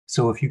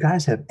So if you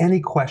guys have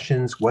any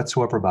questions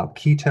whatsoever about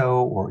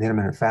keto or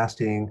intermittent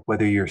fasting,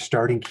 whether you're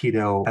starting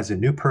keto as a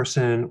new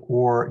person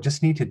or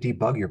just need to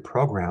debug your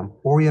program,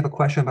 or you have a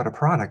question about a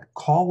product,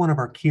 call one of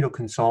our keto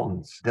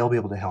consultants. They'll be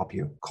able to help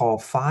you. Call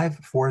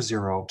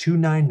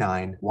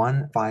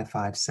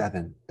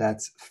 540-299-1557.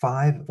 That's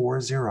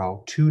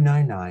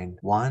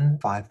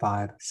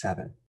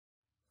 540-299-1557.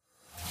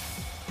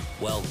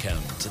 Welcome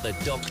to the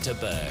Dr.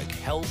 Berg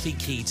Healthy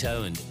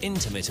Keto and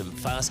Intermittent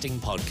Fasting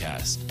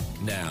Podcast.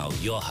 Now,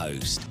 your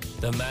host,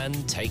 the man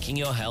taking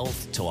your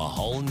health to a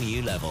whole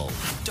new level,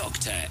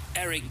 Dr.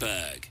 Eric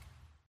Berg.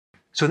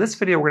 So in this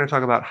video, we're going to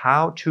talk about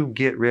how to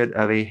get rid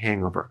of a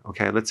hangover.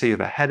 Okay, let's say you have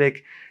a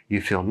headache,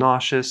 you feel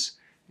nauseous,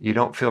 you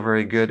don't feel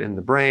very good in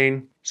the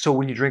brain. So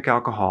when you drink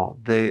alcohol,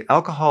 the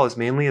alcohol is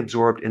mainly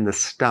absorbed in the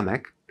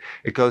stomach.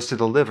 It goes to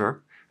the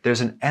liver.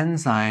 There's an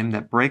enzyme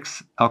that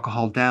breaks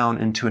alcohol down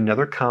into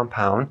another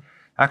compound,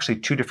 actually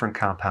two different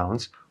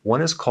compounds.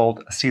 One is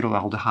called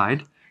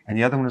acetaldehyde, and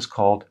the other one is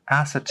called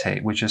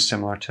acetate, which is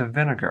similar to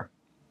vinegar.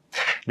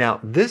 Now,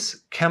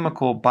 this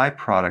chemical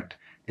byproduct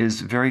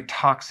is very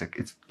toxic.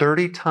 It's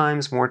 30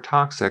 times more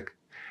toxic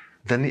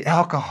than the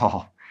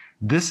alcohol.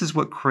 This is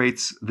what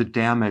creates the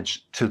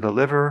damage to the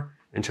liver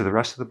and to the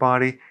rest of the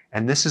body,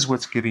 and this is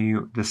what's giving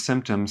you the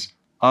symptoms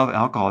of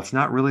alcohol. It's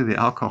not really the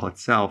alcohol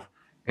itself.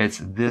 It's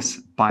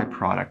this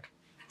byproduct.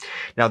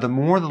 Now, the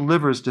more the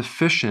liver is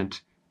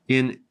deficient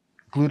in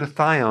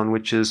glutathione,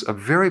 which is a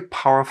very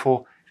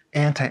powerful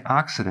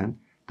antioxidant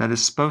that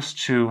is supposed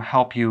to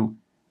help you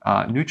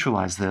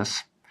neutralize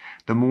this,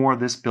 the more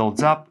this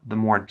builds up, the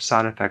more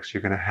side effects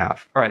you're going to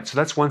have. All right, so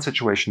that's one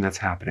situation that's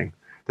happening.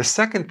 The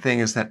second thing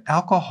is that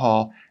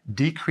alcohol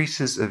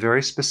decreases a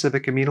very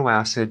specific amino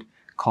acid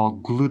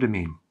called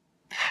glutamine.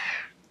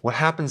 What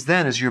happens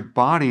then is your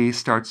body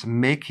starts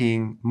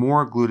making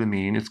more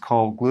glutamine. It's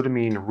called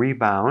glutamine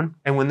rebound.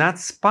 And when that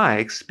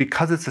spikes,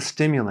 because it's a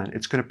stimulant,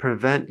 it's going to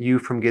prevent you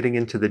from getting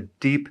into the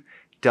deep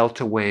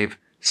delta wave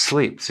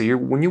sleep. So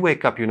when you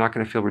wake up, you're not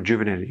going to feel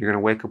rejuvenated. You're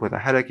going to wake up with a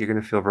headache. You're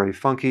going to feel very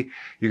funky.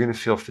 You're going to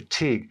feel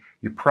fatigue.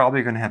 You're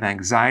probably going to have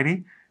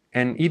anxiety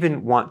and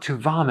even want to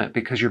vomit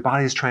because your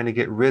body is trying to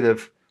get rid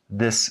of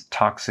this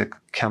toxic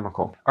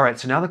chemical. All right,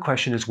 so now the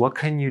question is, what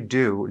can you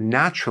do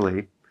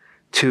naturally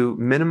to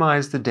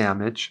minimize the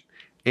damage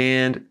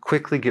and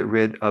quickly get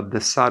rid of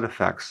the side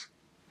effects?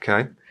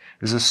 Okay,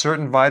 there's a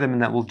certain vitamin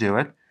that will do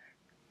it,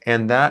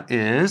 and that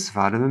is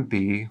vitamin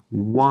B1,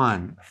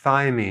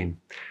 thiamine.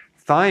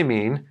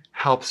 Thiamine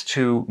helps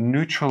to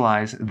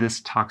neutralize this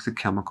toxic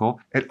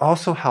chemical. It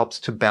also helps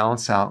to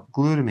balance out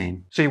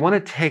glutamine. So you want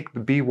to take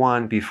the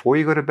B1 before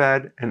you go to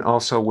bed and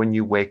also when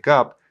you wake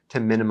up to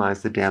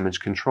minimize the damage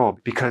control,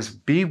 because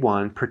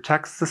B1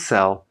 protects the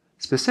cell,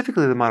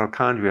 specifically the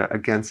mitochondria,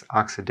 against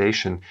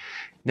oxidation.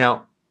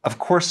 Now, of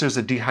course, there's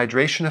a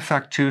dehydration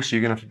effect too, so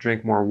you're going to have to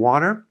drink more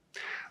water.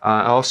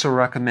 I also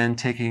recommend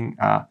taking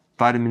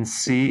vitamin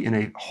C in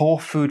a whole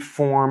food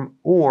form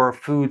or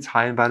foods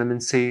high in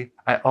vitamin C.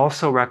 I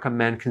also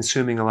recommend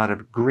consuming a lot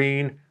of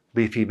green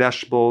leafy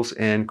vegetables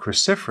and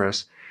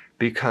cruciferous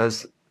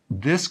because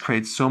this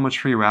creates so much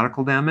free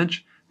radical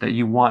damage that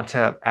you want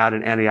to add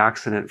an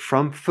antioxidant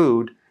from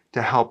food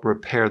to help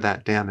repair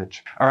that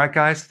damage. All right,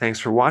 guys, thanks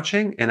for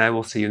watching, and I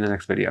will see you in the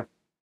next video.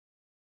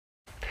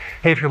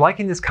 Hey, if you're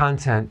liking this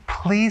content,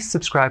 please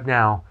subscribe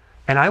now,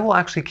 and I will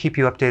actually keep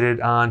you updated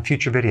on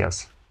future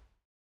videos.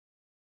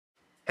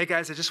 Hey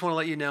guys, I just want to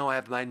let you know I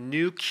have my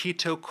new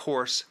keto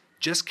course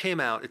just came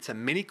out. It's a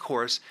mini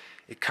course.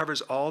 It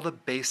covers all the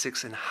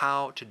basics and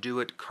how to do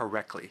it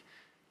correctly.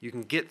 You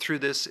can get through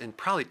this in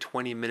probably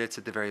 20 minutes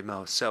at the very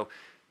most. So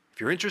if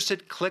you're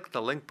interested, click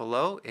the link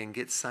below and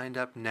get signed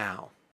up now.